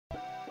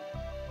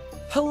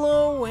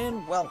Hello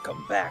and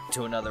welcome back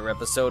to another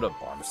episode of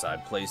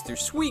Barmside Plays Through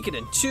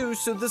Suikoden 2.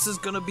 So this is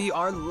going to be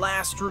our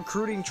last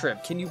recruiting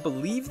trip. Can you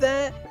believe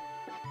that?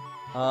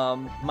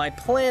 My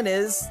plan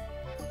is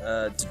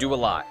to do a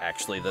lot,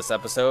 actually, this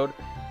episode.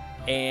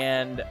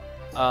 And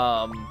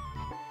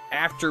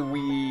after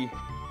we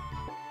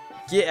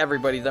get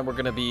everybody, then we're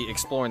going to be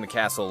exploring the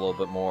castle a little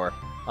bit more.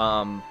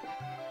 But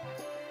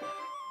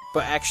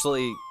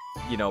actually,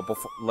 you know,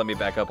 let me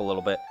back up a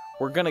little bit.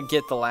 We're going to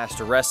get the last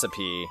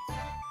recipe.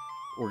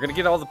 We're going to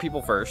get all the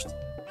people first.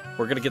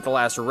 We're going to get the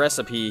last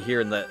recipe here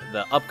in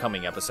the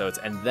upcoming episodes,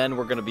 and then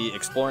we're going to be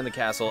exploring the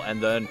castle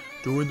and then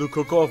doing the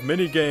cook-off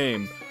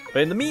minigame.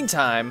 But in the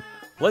meantime,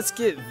 let's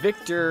get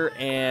Victor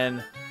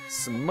and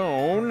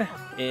Simone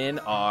in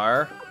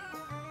our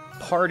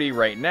party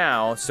right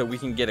now so we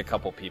can get a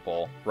couple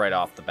people right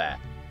off the bat.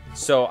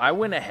 So I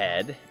went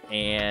ahead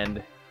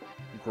and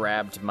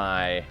grabbed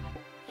my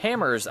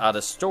hammers out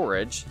of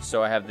storage.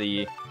 So I have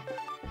the,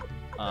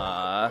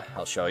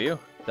 I'll show you.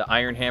 The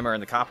iron hammer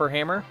and the copper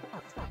hammer.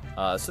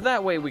 So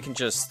that way we can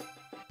just,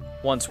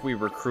 once we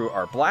recruit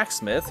our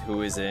blacksmith,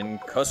 who is in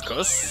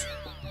Couscous,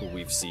 who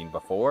we've seen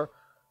before,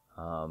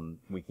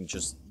 we can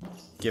just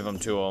give them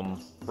to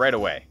him right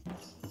away.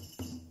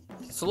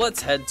 So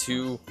let's head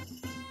to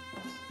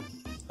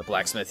the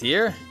blacksmith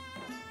here.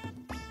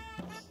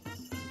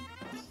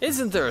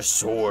 Isn't there a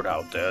sword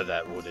out there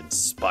that would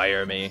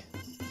inspire me?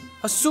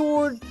 A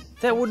sword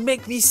that would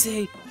make me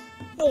say,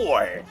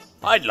 boy,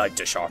 I'd like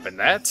to sharpen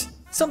that.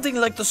 Something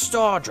like the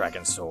Star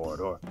Dragon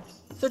Sword, or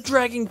the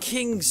Dragon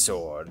King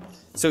Sword.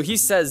 So he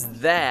says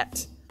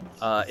that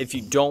if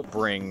you don't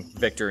bring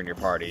Victor in your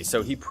party,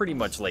 so he pretty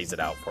much lays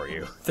it out for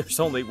you. There's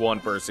only one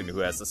person who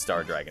has the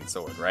Star Dragon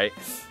Sword, right?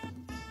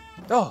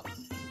 Oh,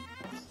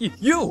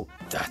 you!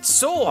 That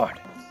sword!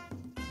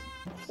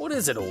 What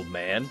is it, old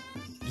man?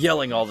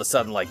 Yelling all of a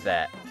sudden like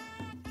that.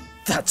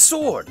 That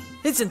sword!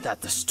 Isn't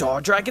that the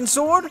Star Dragon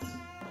Sword?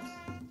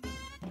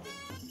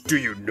 Do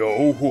you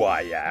know who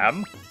I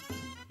am?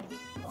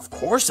 Of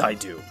course I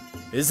do.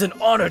 It is an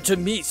honor to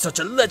meet such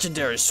a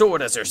legendary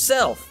sword as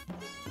yourself.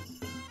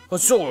 A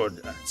sword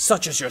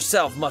such as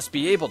yourself must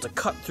be able to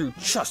cut through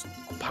just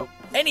about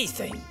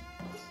anything.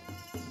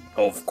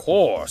 Of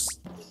course.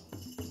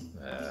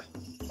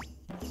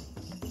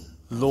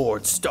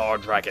 Lord Star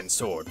Dragon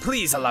Sword,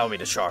 please allow me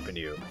to sharpen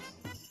you.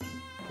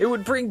 It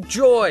would bring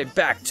joy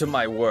back to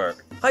my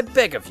work. I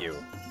beg of you.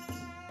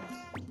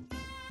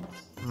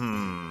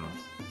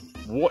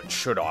 What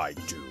should I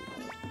do?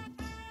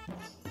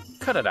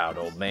 Cut it out,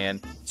 old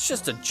man. It's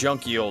just a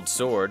junky old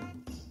sword.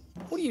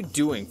 What are you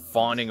doing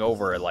fawning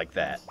over it like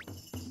that?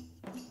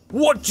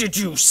 What did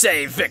you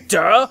say,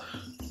 Victor?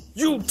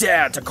 You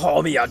dare to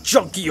call me a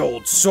junky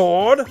old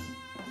sword?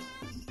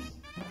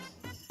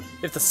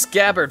 If the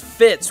scabbard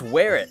fits,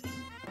 wear it.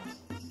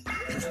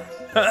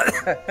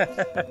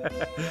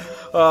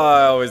 Oh,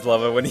 I always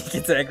love it when he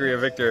gets angry at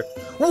Victor.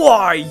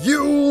 Why,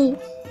 you?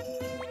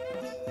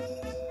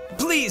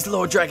 Please,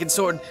 Lord Dragon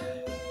Sword.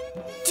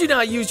 Do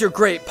not use your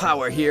great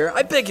power here.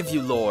 I beg of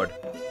you, Lord.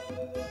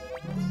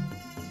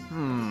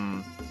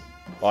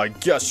 I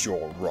guess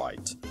you're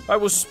right. I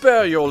will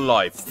spare your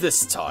life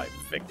this time,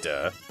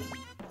 Victor.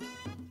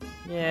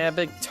 Yeah,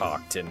 big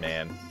talk, Tin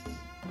Man.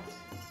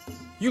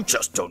 You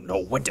just don't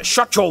know when to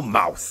shut your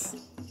mouth.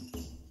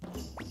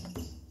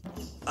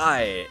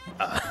 May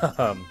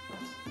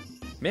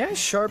I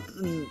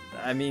sharpen...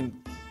 may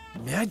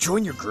I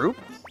join your group?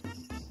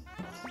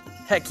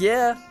 Heck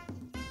yeah.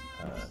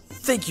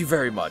 Thank you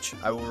very much.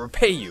 I will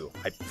repay you.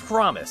 I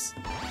promise.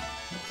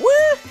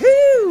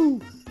 Woohoo!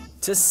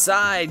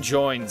 Tessai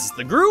joins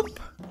the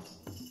group.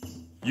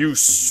 You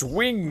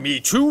swing me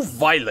too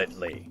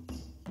violently.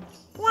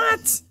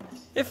 What?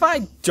 If I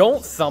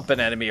don't thump an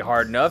enemy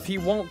hard enough, he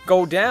won't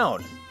go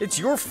down. It's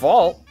your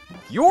fault.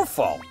 Your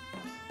fault.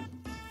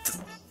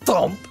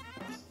 Thump?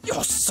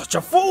 You're such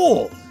a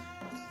fool.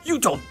 You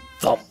don't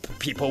thump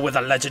people with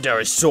a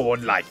legendary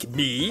sword like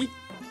me.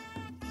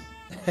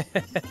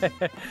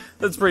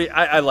 That's pretty,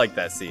 I like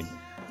that scene.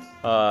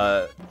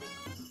 I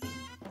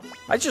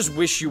just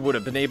wish you would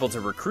have been able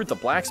to recruit the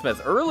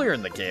blacksmith earlier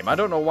in the game. I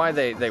don't know why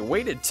they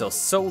waited till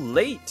so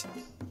late.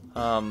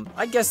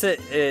 I guess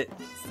it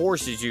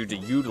forces you to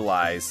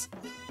utilize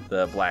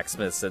the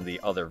blacksmiths in the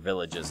other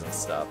villages and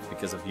stuff.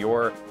 Because if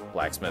your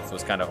blacksmith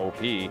was kind of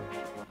OP,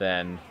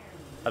 then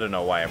I don't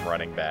know why I'm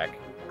running back.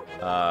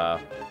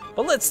 But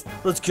let's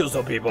kill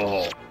some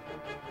people.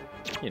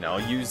 You know,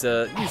 use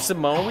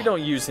Simone. We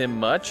don't use him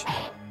much.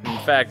 In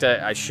fact,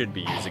 I should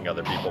be using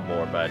other people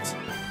more, but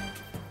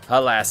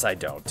alas, I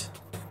don't.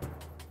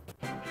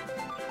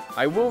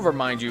 I will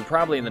remind you,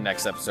 probably in the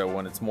next episode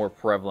when it's more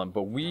prevalent,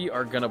 but we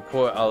are going to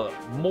put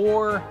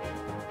more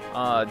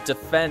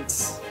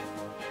defense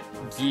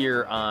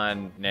gear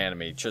on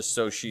Nanami, just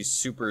so she's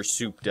super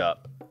souped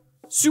up.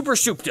 Super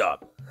souped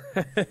up!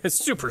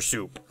 Super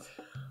soup.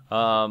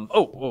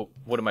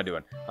 What am I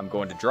doing? I'm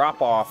going to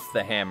drop off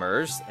the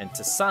hammers, and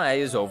Tessai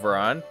is over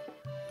on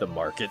the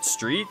market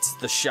street,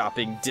 the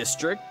shopping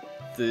district,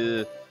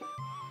 the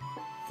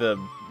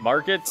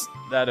market,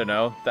 I don't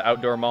know, the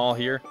outdoor mall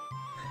here.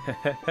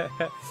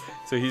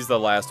 So he's the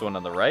last one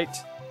on the right.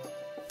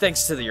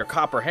 Thanks to your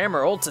copper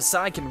hammer, old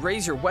Tessai can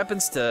raise your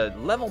weapons to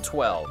level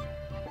 12.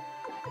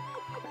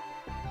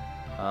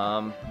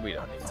 We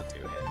don't need to do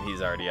him.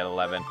 He's already at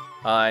 11.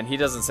 And he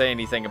doesn't say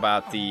anything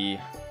about the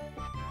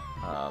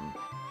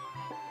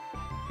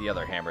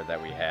other hammer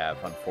that we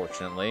have,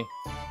 unfortunately.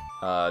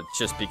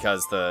 Just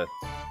because the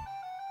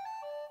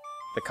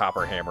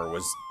copper hammer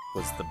was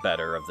the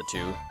better of the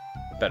two.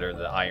 Better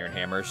the iron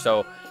hammer.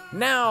 So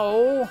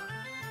now...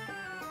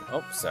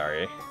 Oh,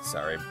 sorry.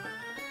 Sorry.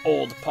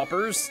 Old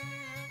puppers.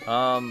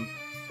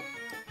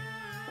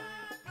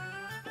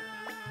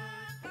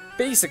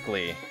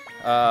 Basically,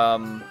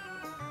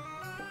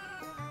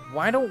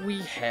 why don't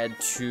we head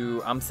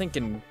to... I'm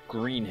thinking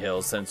Green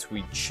Hill since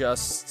we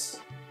just...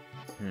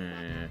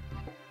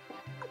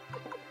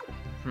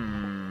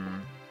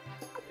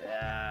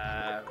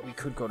 We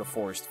could go to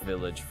Forest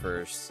Village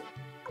first.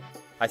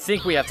 I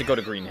think we have to go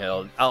to Green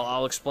Hill.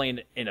 I'll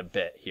explain in a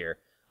bit here.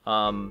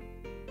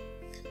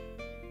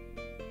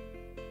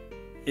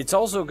 It's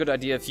also a good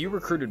idea if you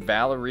recruited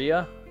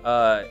Valeria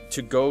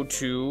to go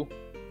to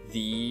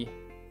the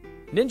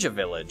Ninja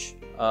Village,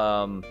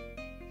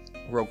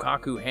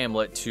 Rokaku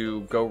Hamlet,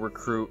 to go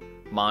recruit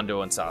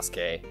Mondo and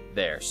Sasuke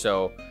there.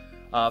 So,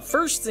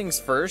 first things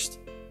first.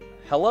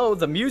 Hello,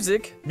 the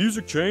music.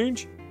 Music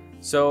change.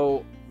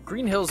 So,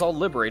 Green Hill's all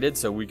liberated,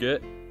 so we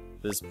get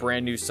this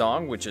brand new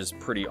song, which is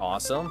pretty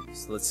awesome.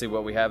 So let's see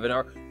what we have in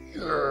our...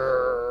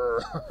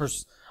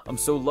 I'm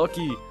so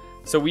lucky.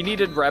 So we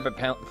needed Rabbit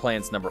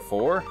Plants number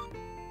 4.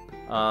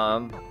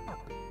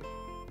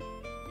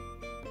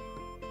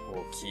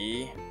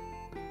 Okay.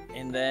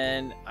 And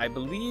then I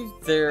believe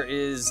there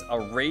is a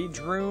Rage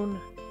Rune,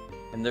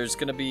 and there's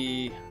gonna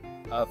be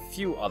a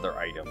few other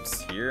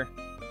items here.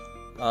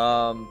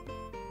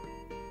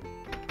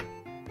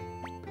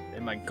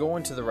 Am I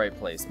going to the right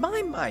place?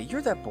 My,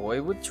 you're that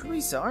boy with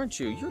Teresa, aren't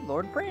you? You're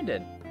Lord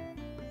Brandon.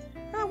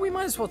 We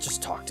might as well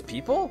just talk to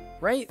people,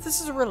 right?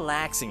 This is a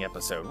relaxing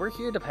episode. We're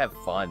here to have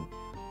fun.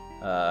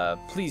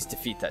 Please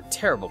defeat that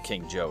terrible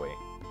King Joey.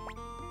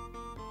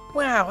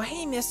 Wow,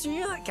 hey mister,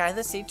 you're that guy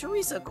that saved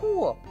Teresa.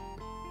 Cool.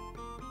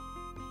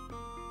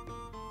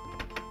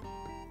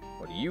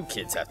 What do you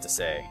kids have to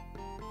say?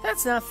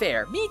 That's not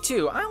fair. Me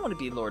too. I want to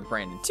be Lord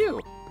Brandon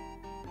too.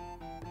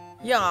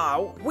 Yeah,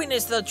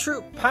 witness the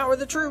true power of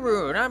the true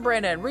rune. I'm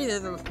Brandon,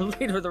 leader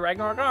of the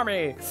Ragnarok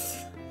army.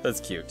 That's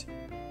cute.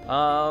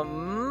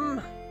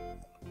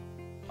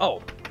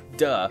 Oh,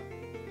 duh.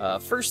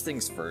 First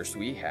things first,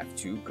 we have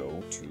to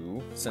go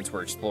to, since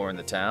we're exploring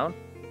the town.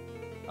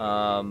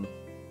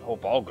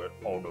 Hope I'll get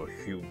all the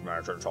huge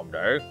mansion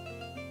someday.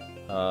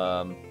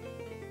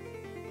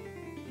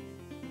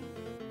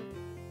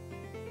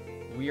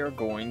 We are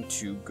going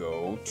to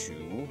go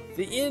to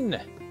the inn.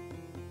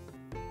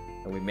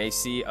 And we may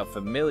see a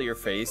familiar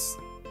face.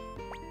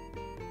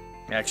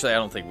 Actually, I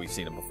don't think we've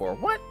seen him before.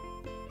 What?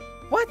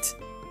 What?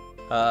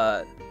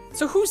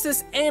 So who's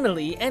this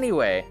Annalie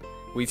anyway?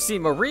 We've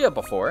seen Maria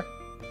before.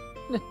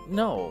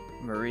 No,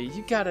 Marie,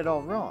 you got it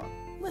all wrong.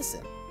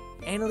 Listen,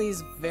 Annalie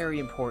is very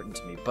important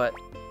to me, but...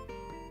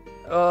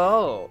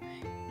 Oh,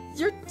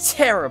 you're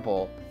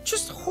terrible.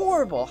 Just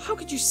horrible. How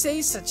could you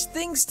say such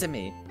things to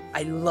me?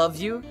 I love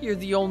you. You're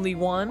the only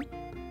one.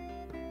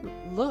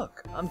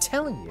 Look, I'm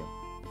telling you.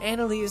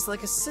 Annalie is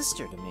like a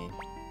sister to me.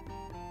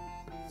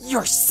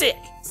 You're sick!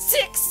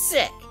 Sick,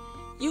 sick!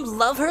 You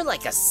love her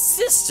like a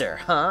sister,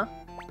 huh?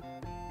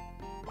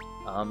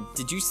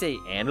 Did you say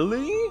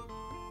Annalie?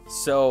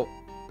 So,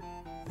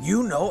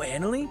 you know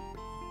Annalie?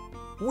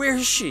 Where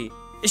is she?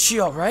 Is she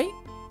alright?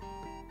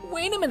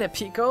 Wait a minute,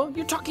 Pico.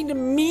 You're talking to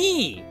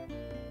me!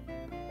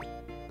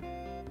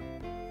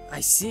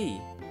 I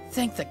see.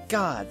 Thank the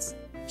gods.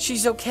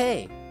 She's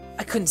okay.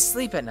 I couldn't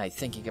sleep at night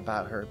thinking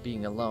about her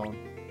being alone.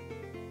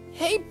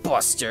 Hey,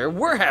 Buster,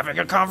 we're having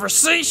a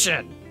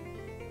conversation!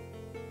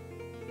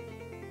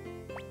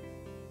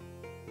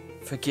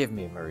 Forgive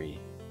me, Marie.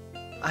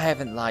 I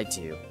haven't lied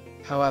to you.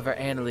 However,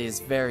 Annalie is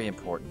very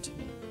important to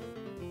me.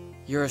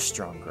 You're a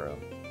strong girl.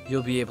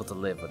 You'll be able to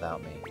live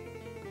without me.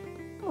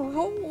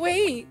 Oh,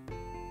 wait!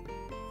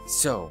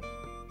 So,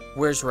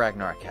 where's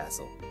Ragnarok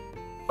Castle?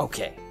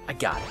 Okay, I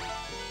got it.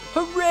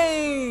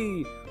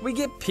 Hooray! We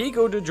get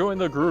Pico to join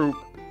the group.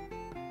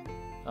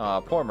 Aw,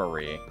 poor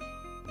Marie.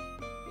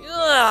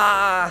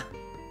 Ah!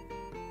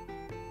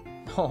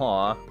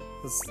 Aw,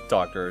 this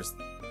doctor's.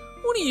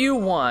 What do you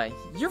want?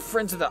 You're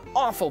friends with the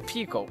awful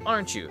Pico,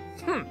 aren't you?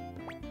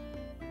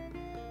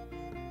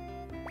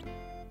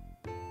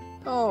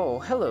 Oh,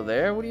 hello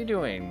there. What are you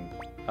doing?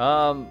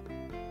 Wow.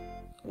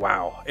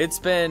 It's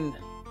been...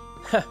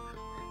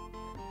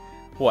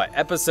 what,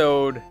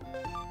 episode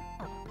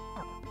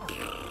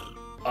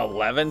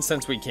 11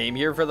 since we came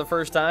here for the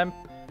first time?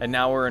 And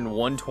now we're in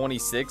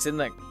 126 in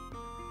the...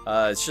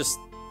 it's just...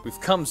 We've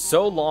come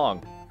so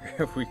long.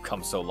 We've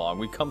come so long.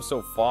 We've come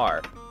so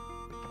far.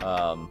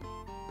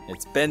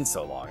 It's been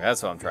so long.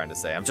 That's what I'm trying to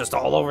say. I'm just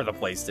all over the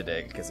place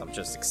today because I'm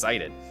just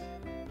excited.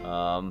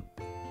 I'm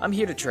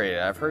here to trade.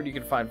 I've heard you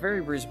can find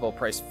very reasonable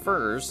price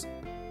furs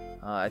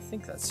I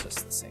think that's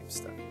just the same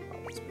stuff you've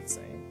always been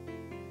saying.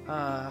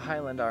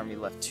 Highland Army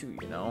left too,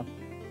 you know.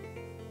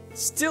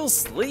 Still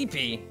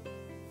sleepy?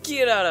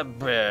 Get out of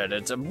bed,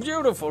 it's a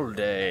beautiful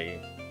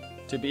day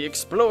to be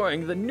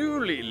exploring the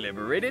newly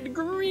liberated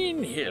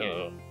Green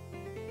Hill.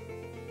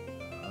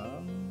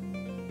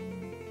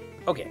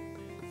 Okay,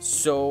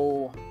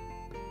 so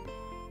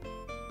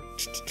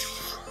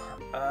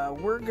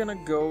we're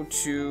gonna go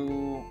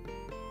to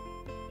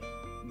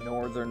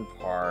northern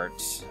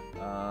part.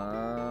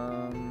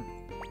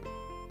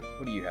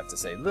 What do you have to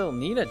say? Little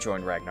Nina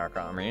joined Ragnarok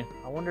Army.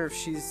 I wonder if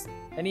she's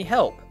any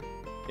help.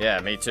 Yeah,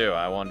 me too.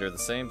 I wonder the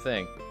same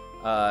thing.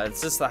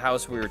 It's just the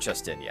house we were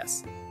just in,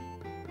 yes.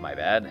 My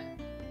bad.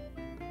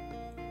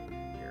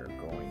 We're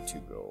going to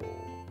go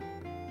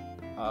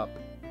up.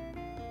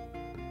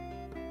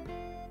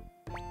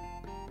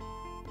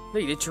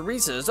 Lady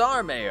Teresa is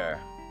our mayor.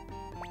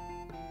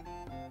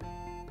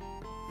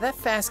 That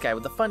fast guy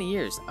with the funny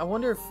ears. I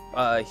wonder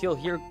if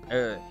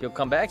he'll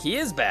come back. He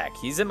is back.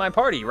 He's in my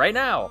party right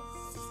now.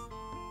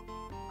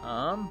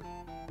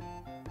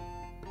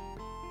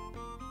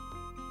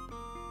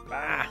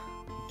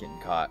 Getting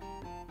caught.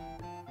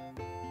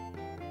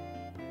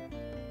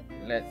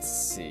 Let's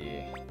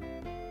see.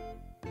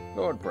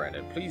 Lord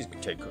Brandon, please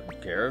take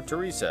good care of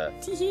Teresa.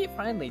 Teehee,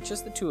 finally,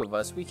 just the two of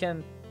us.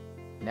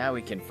 Now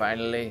we can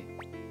finally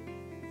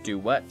do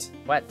what?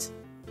 What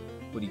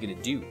are you gonna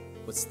do?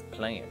 What's the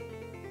plan?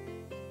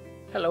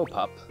 Hello,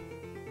 pup.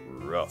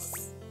 Rough.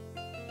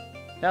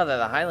 Now that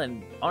the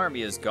Highland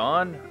Army is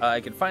gone, I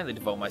can finally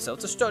devote myself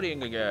to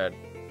studying again.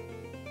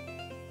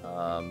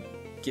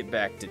 Get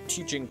back to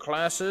teaching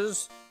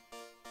classes.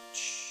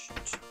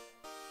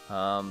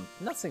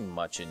 Nothing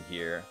much in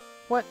here.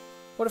 What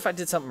if I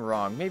did something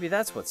wrong? Maybe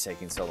that's what's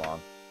taking so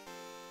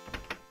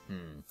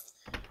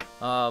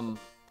long.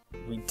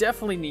 We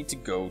definitely need to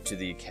go to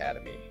the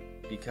academy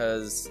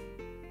because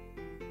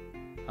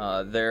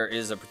there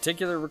is a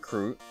particular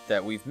recruit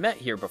that we've met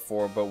here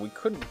before, but we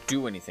couldn't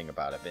do anything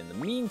about it. But in the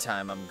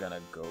meantime, I'm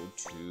gonna go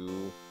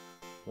to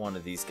one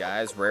of these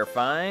guys. Rare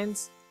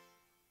finds.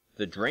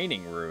 The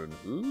Draining Rune.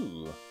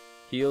 Ooh.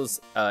 Heals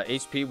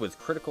HP with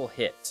critical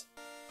hit.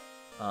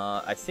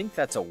 I think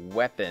that's a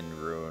weapon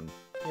rune.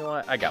 You know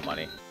what? I got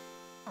money.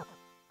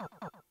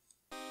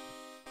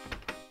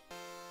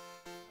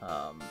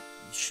 You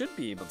should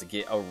be able to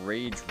get a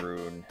Rage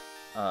Rune.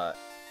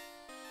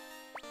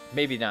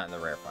 Maybe not in the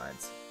Rare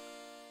finds.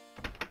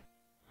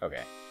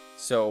 Okay.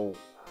 So,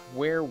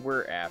 where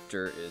we're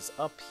after is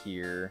up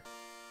here.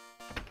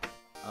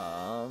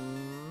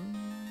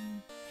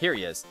 Here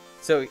he is.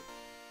 So,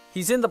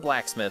 he's in the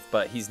blacksmith,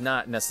 but he's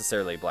not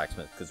necessarily a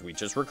blacksmith because we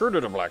just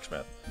recruited a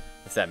blacksmith,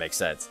 if that makes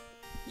sense.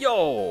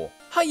 Yo,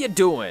 how you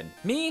doing?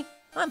 Me?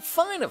 I'm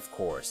fine, of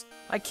course.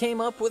 I came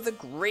up with a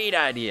great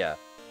idea.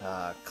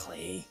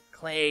 Clay.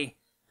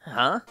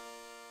 Huh?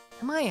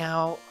 Am I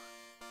out?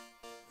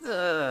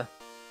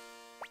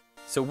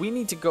 So we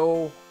need to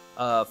go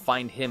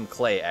find him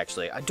Clay,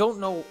 actually. I don't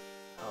know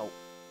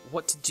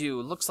what to do.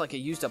 It looks like I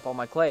used up all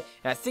my clay,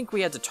 and I think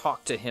we had to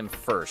talk to him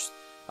first.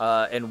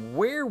 And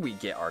where we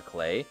get our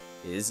clay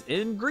is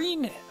in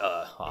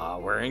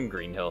we're in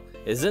Green Hill,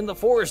 is in the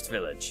Forest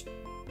Village.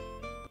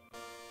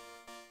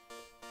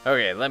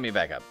 Okay, let me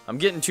back up. I'm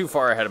getting too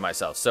far ahead of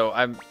myself.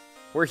 So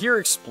we're here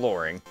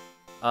exploring.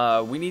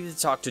 We need to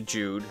talk to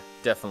Jude,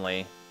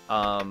 definitely.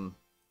 And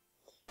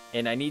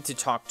I need to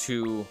talk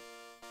to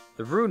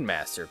the Rune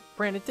Master.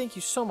 Brandon, thank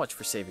you so much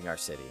for saving our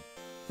city.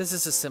 This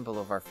is a symbol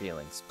of our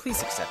feelings.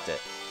 Please accept it.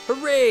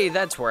 Hooray!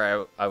 That's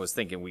where I was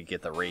thinking we'd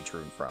get the Rage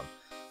Rune from.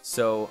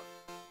 So,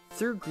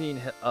 though Green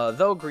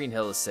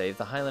Hill is saved,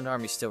 the Highland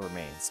Army still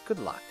remains. Good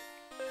luck.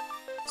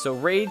 So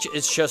Rage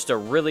is just a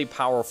really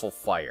powerful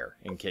fire,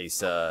 in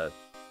case you're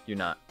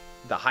not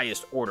the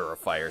highest order of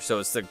fire. So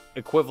it's the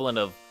equivalent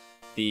of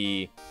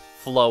the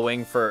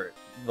flowing for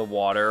the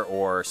water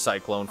or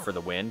cyclone for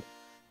the wind,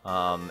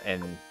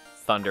 and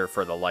thunder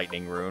for the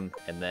lightning rune,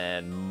 and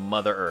then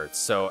Mother Earth.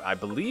 So I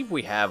believe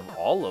we have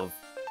all of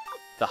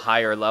the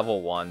higher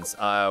level ones.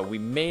 We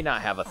may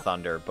not have a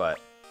thunder, but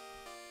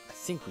I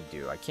think we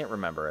do. I can't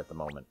remember at the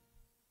moment.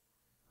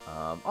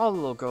 All the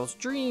little girls'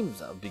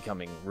 dreams of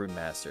becoming Rune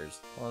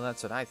Masters. Well,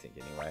 that's what I think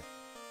anyway.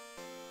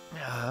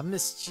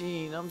 Miss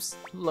Jean, I'm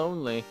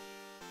lonely.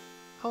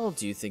 How old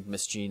do you think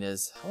Miss Jean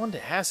is? I wanted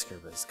to ask her,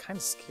 but I was kind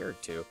of scared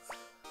to.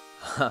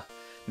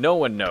 No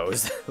one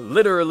knows.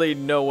 Literally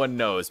no one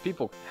knows.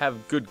 People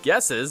have good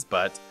guesses,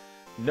 but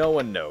no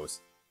one knows.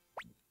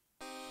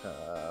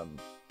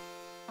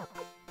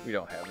 We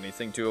don't have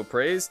anything to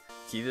appraise.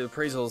 Key to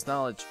appraisal is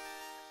knowledge.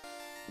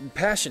 And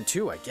passion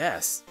too, I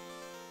guess.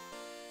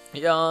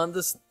 Yeah,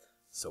 this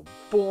so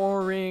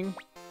boring.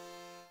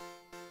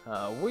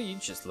 What are you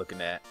just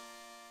looking at?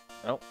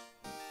 Oh,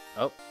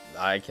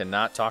 I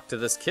cannot talk to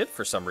this kid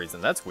for some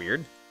reason. That's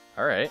weird.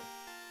 All right.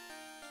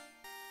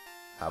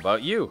 How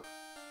about you?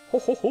 Ho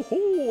ho ho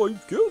ho!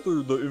 I've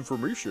gathered the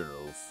information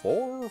of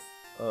far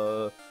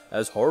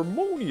as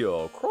Harmonia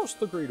across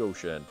the great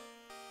ocean.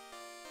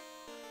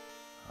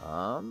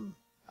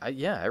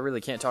 Yeah, I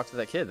really can't talk to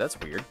that kid. That's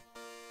weird.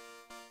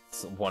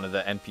 It's one of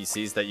the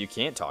NPCs that you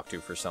can't talk to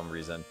for some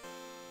reason.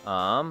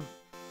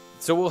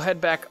 So we'll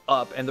head back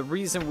up, and the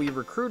reason we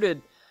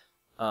recruited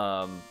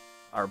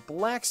our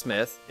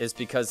blacksmith is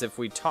because if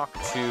we talk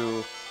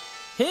to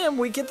him,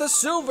 we get the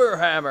silver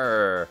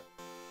hammer.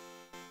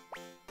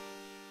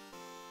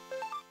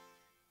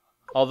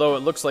 Although it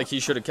looks like he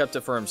should have kept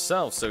it for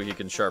himself so he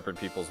can sharpen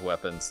people's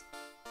weapons.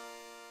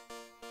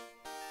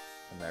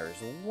 And there's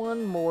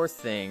one more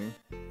thing.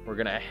 We're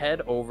gonna head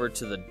over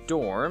to the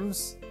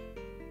dorms.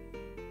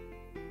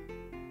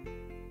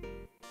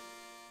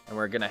 And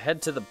we're gonna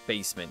head to the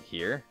basement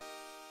here.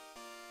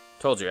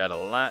 Told you I had a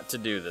lot to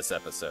do this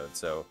episode,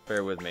 so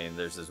bear with me. And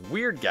there's this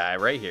weird guy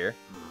right here.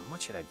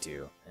 What should I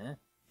do? I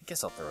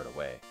guess I'll throw it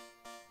away.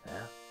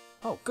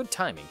 Oh, good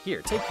timing.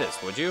 Here, take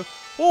this, would you?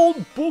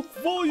 Old book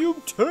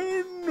volume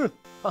 10!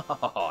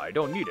 I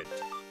don't need it.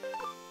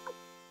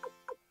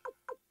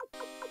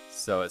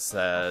 So it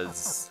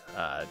says,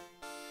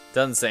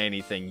 doesn't say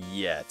anything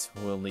yet.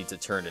 We'll need to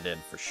turn it in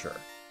for sure.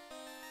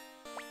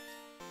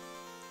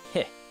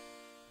 Heh.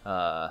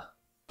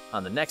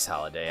 On the next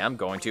holiday, I'm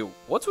going to...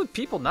 What's with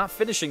people not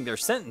finishing their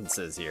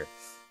sentences here?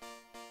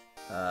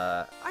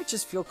 I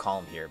just feel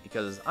calm here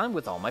because I'm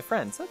with all my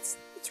friends. That's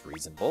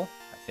reasonable.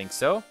 I think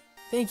so.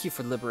 Thank you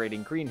for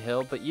liberating Green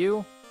Hill, but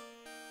you...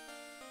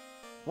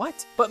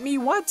 What? But me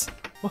what?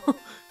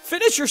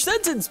 Finish your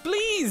sentence,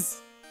 please!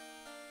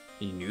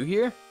 Are you new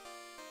here?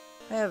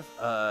 I have,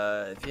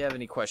 if you have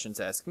any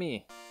questions, ask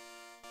me.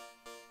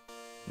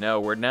 No,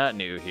 we're not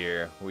new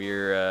here.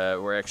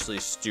 We're actually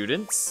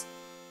students.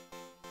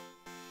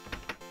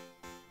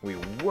 We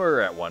were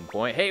at one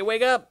point. Hey,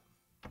 wake up!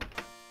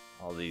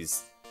 All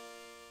these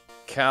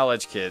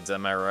college kids,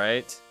 am I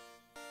right?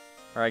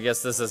 Or I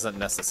guess this isn't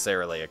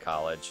necessarily a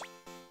college.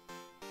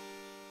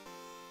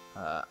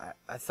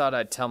 I thought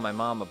I'd tell my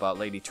mom about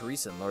Lady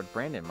Teresa and Lord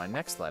Brandon in my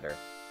next letter.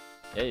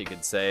 Yeah, you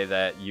could say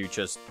that you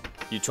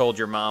told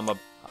your mom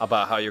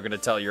about how you're gonna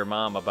tell your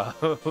mom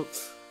about,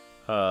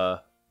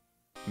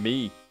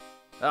 me.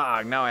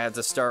 Now I have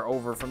to start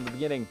over from the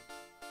beginning.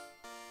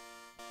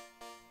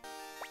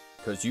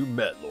 Because you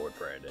met Lord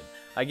Brandon.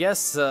 I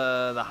guess,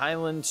 the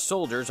Highland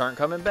soldiers aren't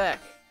coming back.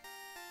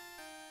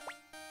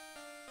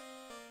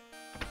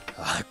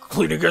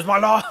 Cleaning is my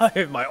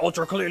life! My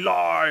ultra clean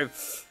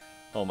life!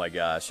 Oh my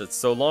gosh, it's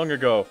so long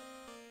ago.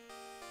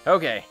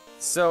 Okay,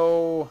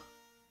 so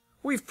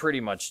we've pretty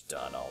much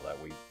done all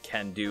that we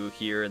can do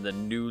here in the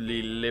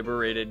newly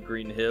liberated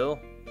Green Hill.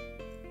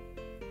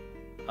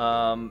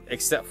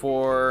 Except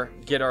for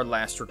get our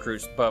last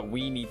recruits, but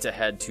we need to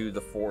head to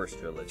the forest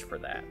village for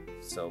that.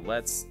 So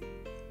let's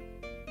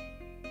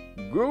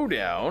go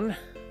down.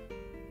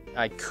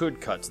 I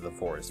could cut to the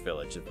forest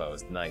village if I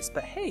was nice,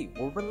 but hey,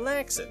 we're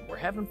relaxing. We're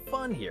having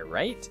fun here,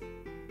 right?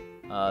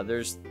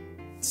 There's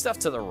stuff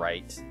to the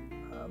right,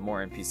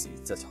 more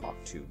NPCs to talk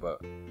to,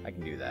 but I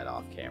can do that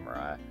off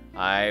camera.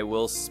 I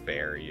will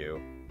spare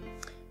you.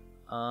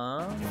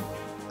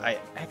 I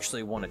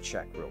actually want to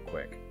check real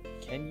quick.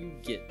 Can you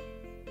get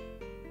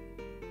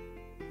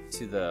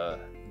to the...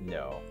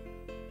 No.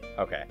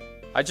 Okay.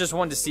 I just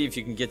wanted to see if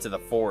you can get to the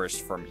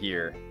forest from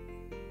here.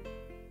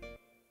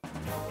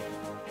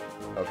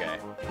 Okay.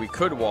 We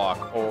could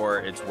walk, or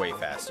it's way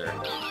faster.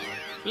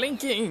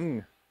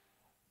 Blinking!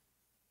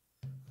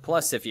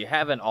 Plus, if you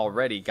haven't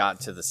already got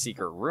to the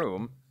secret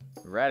room,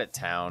 Rabbit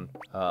Town,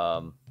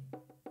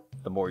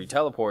 the more you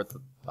teleport,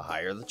 the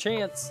higher the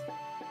chance.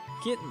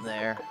 Getting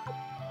there.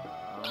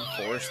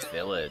 Forest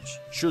Village.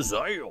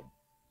 Shazam!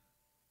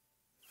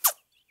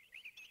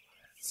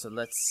 So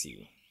let's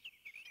see.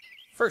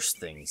 First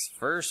things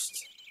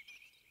first.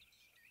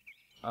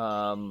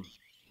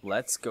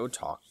 Let's go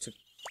talk to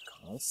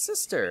Colonel's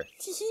sister.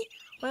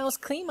 When I was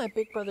cleaning my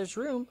big brother's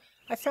room,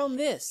 I found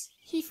this.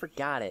 He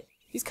forgot it.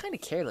 He's kind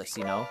of careless,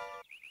 you know.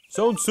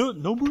 Sound set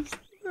numbers?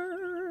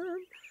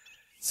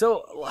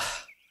 So,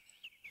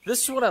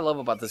 this is what I love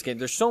about this game.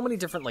 There's so many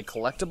different like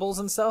collectibles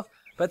and stuff,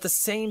 but at the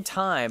same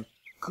time,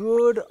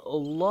 good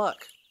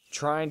luck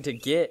trying to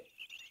get,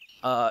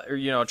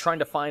 or trying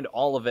to find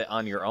all of it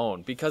on your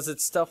own, because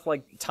it's stuff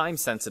like time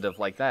sensitive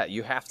like that.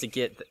 You have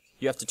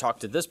to talk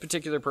to this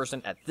particular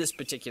person at this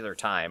particular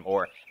time,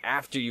 or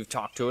after you've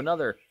talked to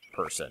another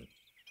person.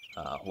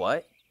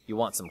 What? You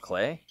want some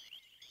clay?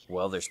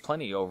 Well, there's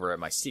plenty over at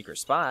my secret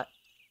spot.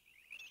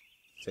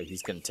 So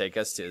he's gonna take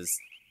us to his...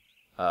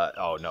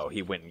 oh no,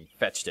 he went and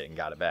fetched it and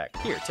got it back.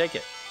 Here, take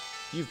it.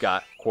 You've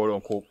got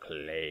quote-unquote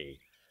clay.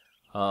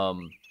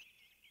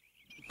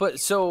 But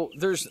so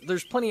there's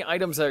plenty of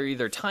items that are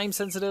either time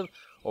sensitive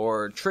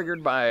or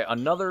triggered by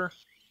another,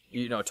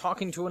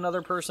 talking to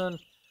another person.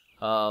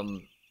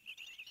 And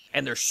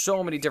there's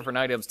so many different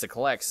items to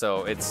collect,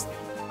 so it's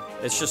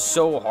just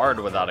so hard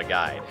without a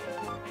guide.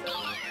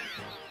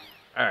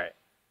 All right.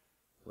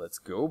 Let's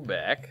go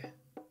back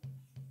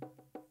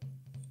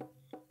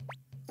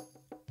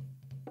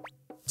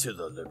to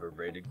the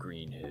liberated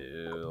Green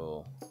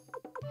Hill.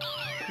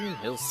 Green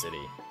Hill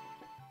City.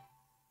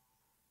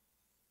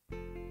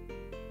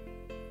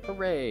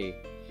 Hooray!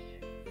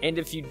 And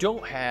if you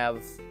don't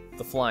have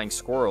the flying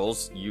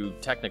squirrels, you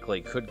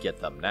technically could get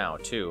them now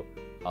too,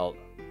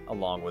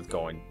 along with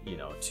going, you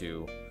know,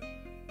 to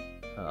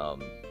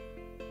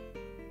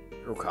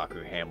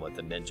Rukaku Hamlet,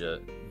 the ninja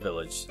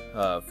village,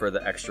 for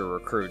the extra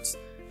recruits.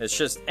 It's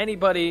just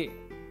anybody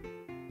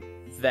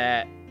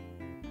that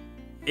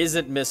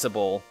isn't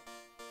missable,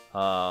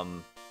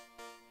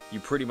 you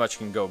pretty much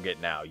can go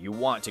get now. You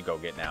want to go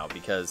get now,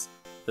 because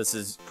this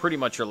is pretty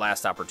much your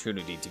last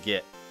opportunity to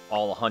get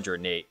all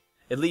 108,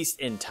 at least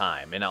in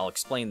time, and I'll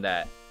explain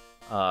that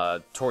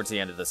towards the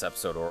end of this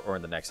episode or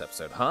in the next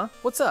episode. Huh?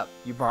 What's up?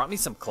 You brought me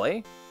some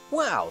clay?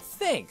 Wow,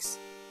 thanks.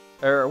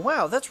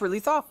 Wow, that's really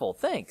thoughtful.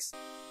 Thanks.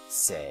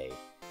 Say,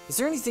 is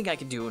there anything I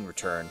can do in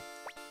return?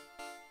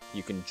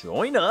 You can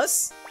join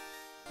us?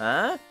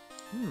 Huh?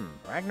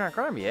 Ragnarok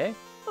Army, eh?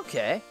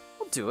 Okay,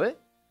 I'll do it.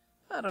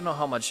 I don't know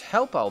how much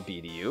help I'll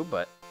be to you,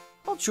 but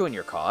I'll join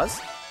your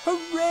cause.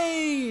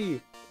 Hooray!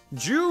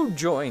 Jude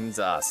joins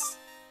us.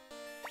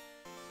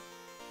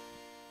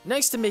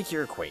 Nice to make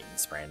your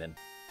acquaintance, Brandon.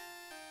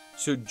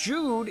 So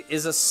Jude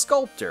is a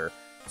sculptor.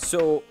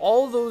 So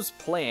all those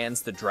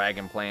plans, the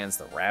dragon plans,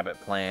 the rabbit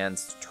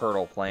plans, the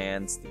turtle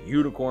plans, the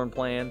unicorn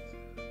plan,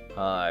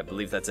 I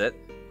believe that's it,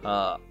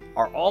 are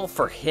all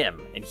for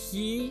him. And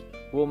he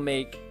will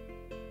make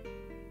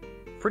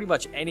pretty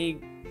much any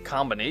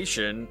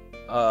combination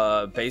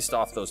based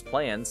off those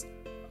plans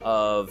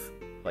of,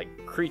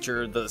 like,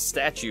 creature, the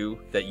statue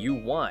that you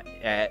want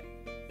at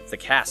the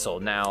castle.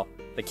 Now,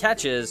 the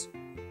catch is,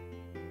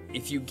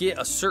 if you get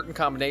a certain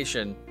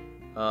combination,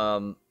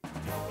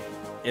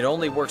 it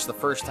only works the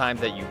first time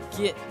that you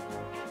get,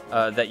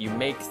 that you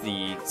make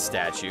the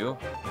statue.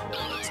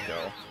 Let's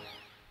go.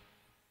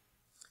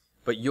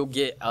 But you'll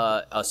get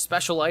a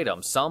special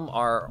item. Some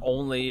are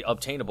only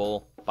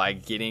obtainable by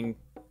getting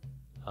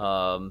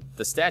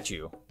the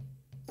statue,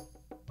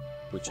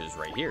 which is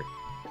right here.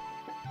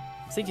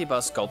 I'm thinking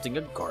about sculpting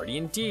a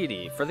guardian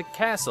deity for the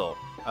castle.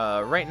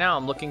 Right now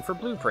I'm looking for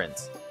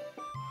blueprints.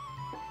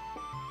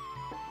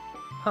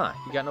 Huh,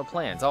 you got no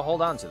plans. I'll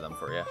hold on to them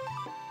for you.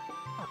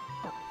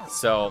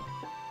 So,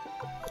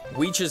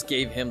 we just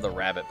gave him the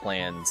rabbit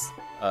plans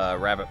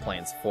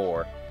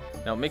 4.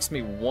 Now, it makes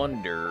me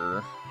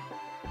wonder...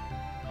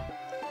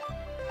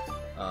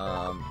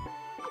 yeah,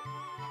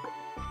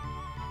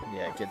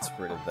 it gets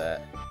rid of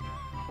that.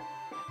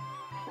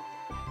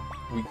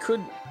 We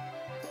could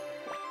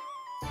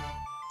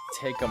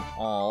take them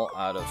all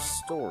out of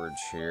storage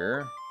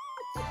here.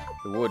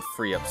 It would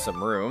free up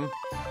some room.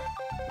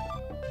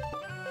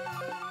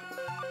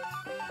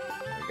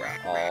 We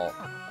got all...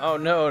 Oh,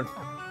 no!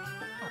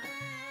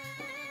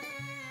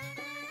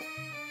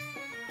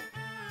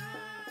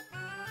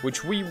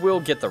 Which we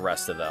will get the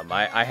rest of them.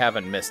 I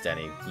haven't missed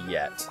any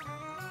yet,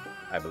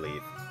 I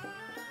believe.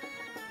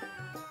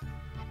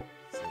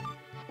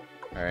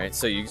 Alright,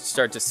 so you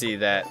start to see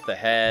that the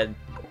head,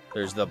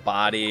 there's the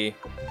body,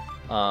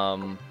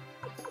 the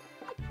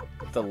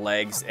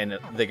legs, and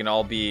they can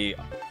all be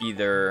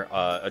either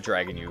a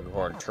dragon,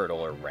 unicorn, turtle,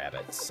 or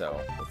rabbit. So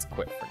let's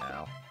quit for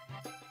now.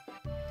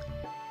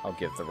 I'll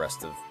give the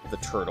rest of the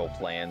turtle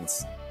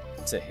plans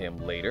to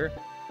him later.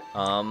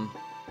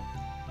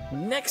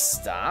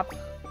 Next stop,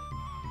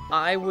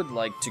 I would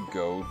like to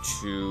go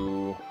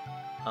to...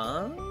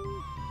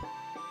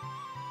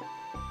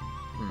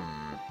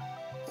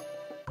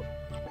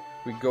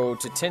 We go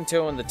to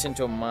Tinto and the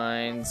Tinto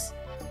Mines.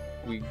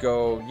 We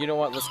go... You know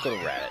what? Let's go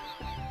to Rabbit.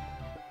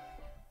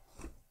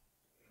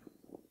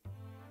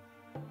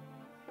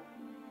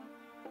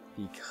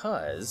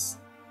 Because...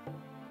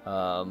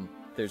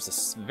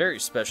 there's a very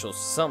special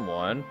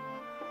someone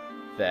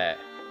that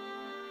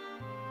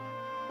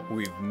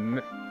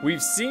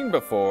we've seen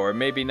before,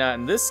 maybe not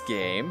in this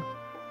game,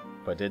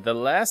 but in the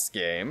last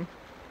game,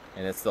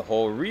 and it's the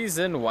whole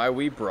reason why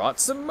we brought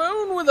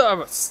Simone with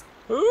us.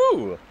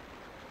 Ooh,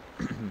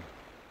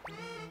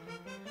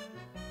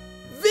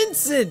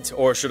 Vincent,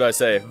 or should I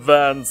say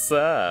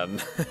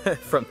Vincent,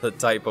 from the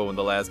typo in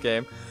the last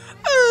game.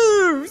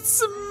 Oh,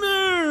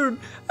 Simone,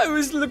 I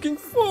was looking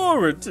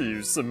forward to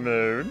you,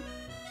 Simone.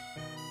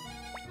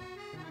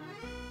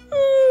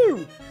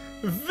 Oh,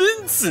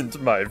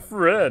 Vincent, my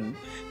friend.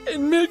 It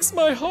makes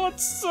my heart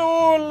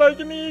soar like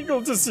an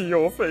eagle to see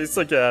your face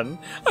again.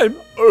 I'm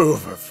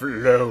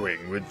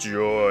overflowing with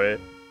joy.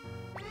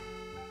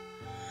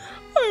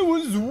 I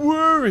was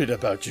worried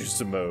about you,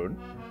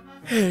 Simone.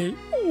 Hey,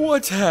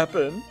 what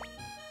happened?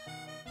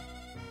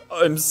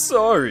 I'm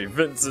sorry,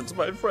 Vincent,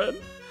 my friend.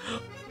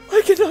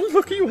 I cannot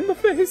look you in the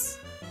face.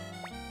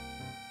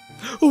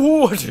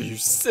 What are you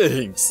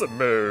saying,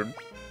 Simone?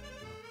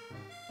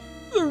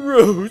 The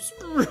rose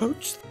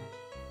brooch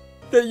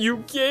that you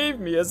gave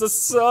me as a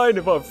sign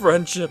of our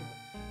friendship.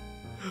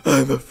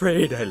 I'm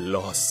afraid I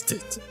lost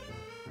it.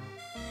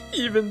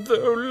 Even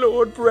though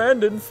Lord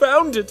Brandon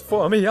found it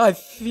for me, I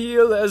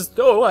feel as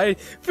though I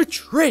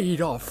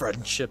betrayed our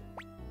friendship.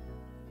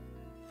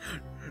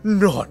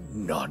 Not.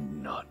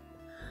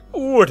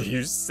 What are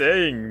you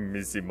saying,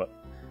 Missima?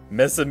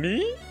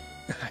 Messamy?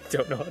 I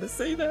don't know how to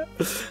say that.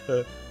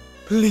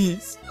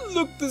 Please,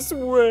 look this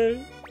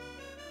way.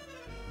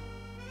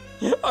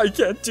 I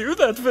can't do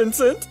that,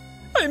 Vincent.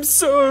 I'm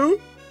so...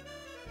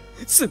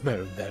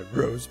 Simone, that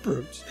rose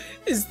brooch,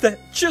 is that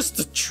just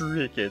a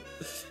trinket?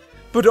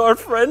 But our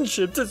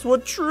friendship is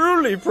what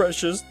truly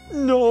precious,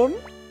 non?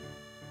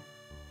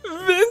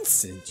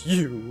 Vincent,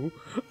 you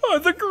are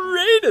the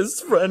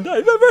greatest friend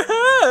I've ever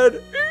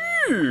had.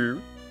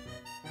 Ooh.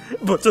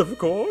 But of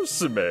course,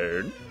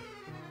 Simone.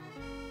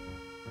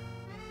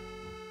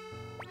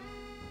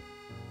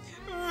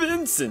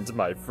 Vincent,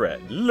 my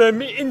friend, let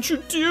me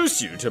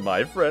introduce you to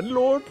my friend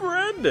Lord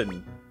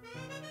Brandon.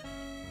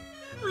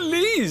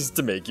 Pleased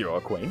to make your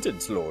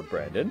acquaintance, Lord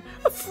Brandon.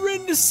 A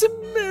friend of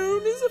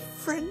Simone is a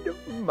friend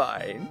of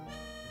mine.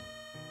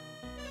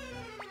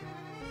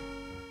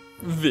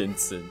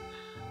 Vincent,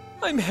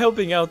 I'm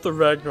helping out the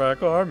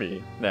Ragnarok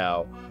army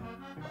now.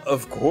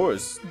 Of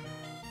course,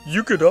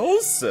 you could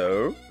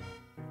also...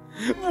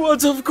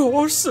 What, of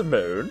course,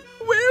 Simone?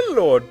 Where,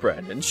 Lord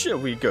Brandon, shall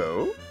we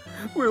go?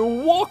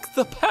 We'll walk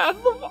the path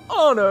of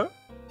honor.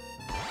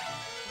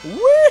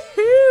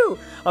 Woohoo!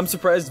 I'm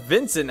surprised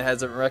Vincent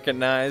hasn't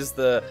recognized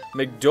the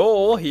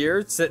McDole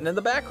here sitting in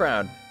the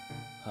background.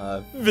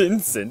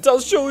 Vincent, I'll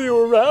show you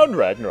around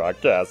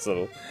Ragnarok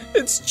Castle.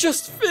 It's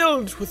just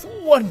filled with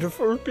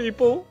wonderful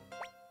people.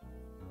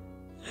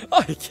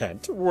 I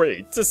can't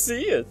wait to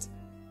see it.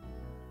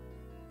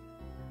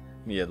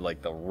 He had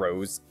like the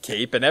rose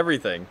cape and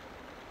everything.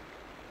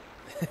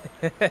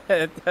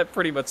 That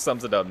pretty much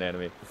sums it up,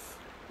 Nanami.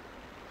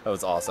 That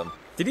was awesome.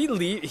 Did he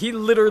leave? He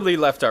literally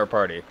left our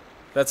party.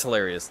 That's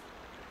hilarious.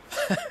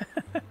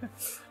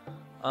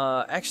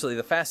 Actually,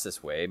 the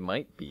fastest way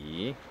might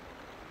be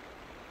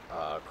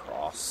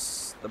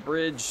across the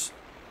bridge,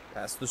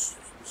 past the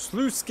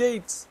sluice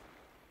gates.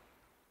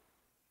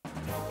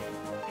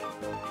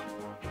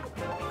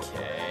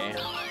 Okay.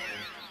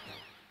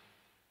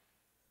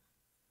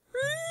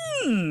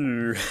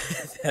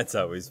 That's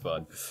always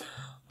fun.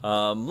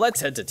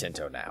 Let's head to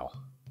Tinto now.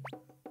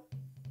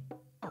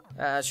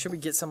 Should we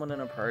get someone in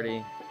a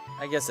party?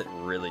 I guess it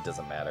really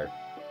doesn't matter.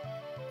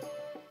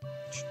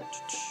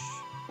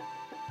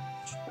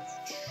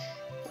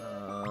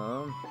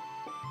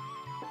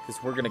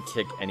 Because we're gonna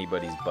kick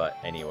anybody's butt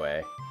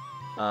anyway.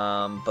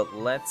 But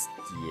let's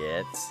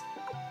get...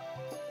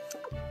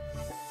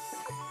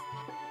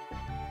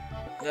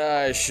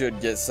 I should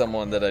get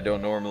someone that I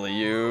don't normally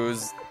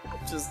use,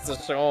 just to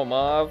show them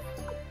off.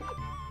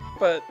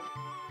 But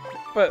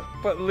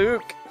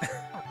Luke...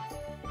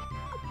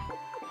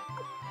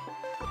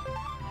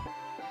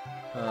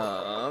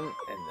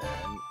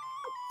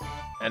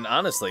 And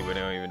honestly, we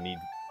don't even need...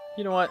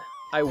 You know what?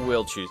 I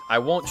will choose... I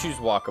won't choose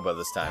Wakaba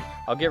this time.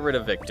 I'll get rid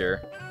of Victor.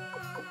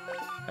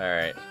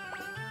 Alright.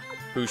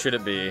 Who should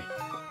it be?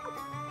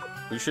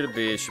 Who should it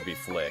be? It should be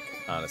Flick,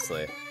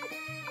 honestly.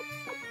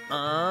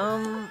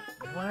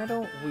 Why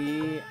don't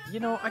we...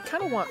 You know, I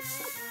kind of want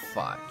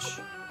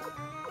Fotch.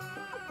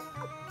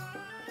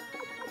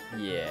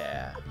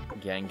 Yeah.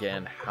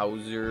 Gangan,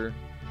 Hauser.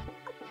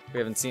 We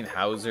haven't seen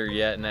Hauser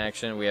yet in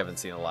action. We haven't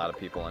seen a lot of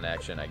people in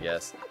action, I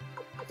guess.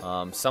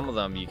 Some of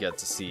them you get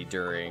to see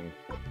during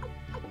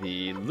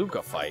the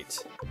Luca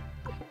fight.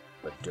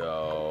 But,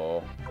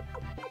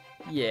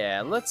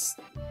 yeah, let's...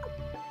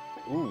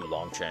 Ooh,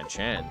 Long Chan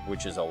Chan,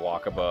 which is a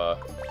Wakaba.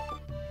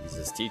 He's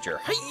his teacher.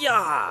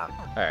 Hiya!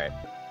 Alright.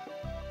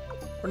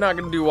 We're not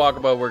gonna do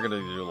Wakaba, we're gonna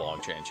do Long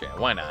Chan Chan.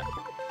 Why not?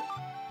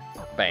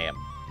 Bam.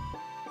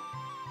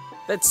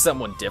 That's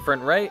someone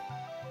different, right?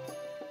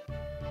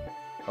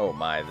 Oh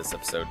my, this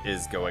episode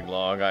is going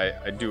long.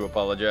 I do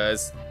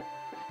apologize.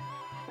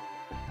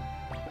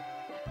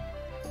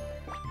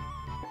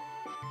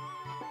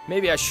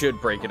 Maybe I should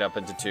break it up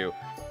into two.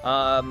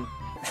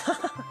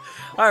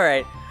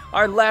 Alright.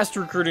 Our last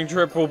recruiting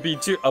trip will be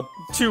a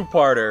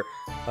two-parter.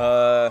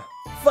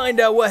 Find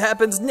out what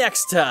happens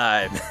next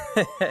time.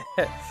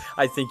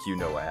 I think you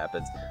know what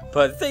happens.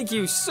 But thank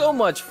you so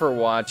much for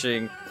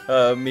watching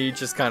me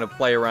just kind of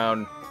play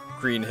around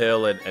Green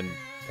Hill and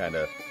kind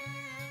of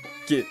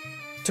get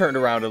turned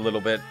around a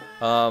little bit.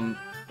 Thank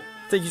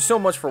you so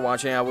much for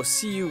watching. I will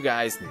see you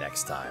guys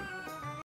next time.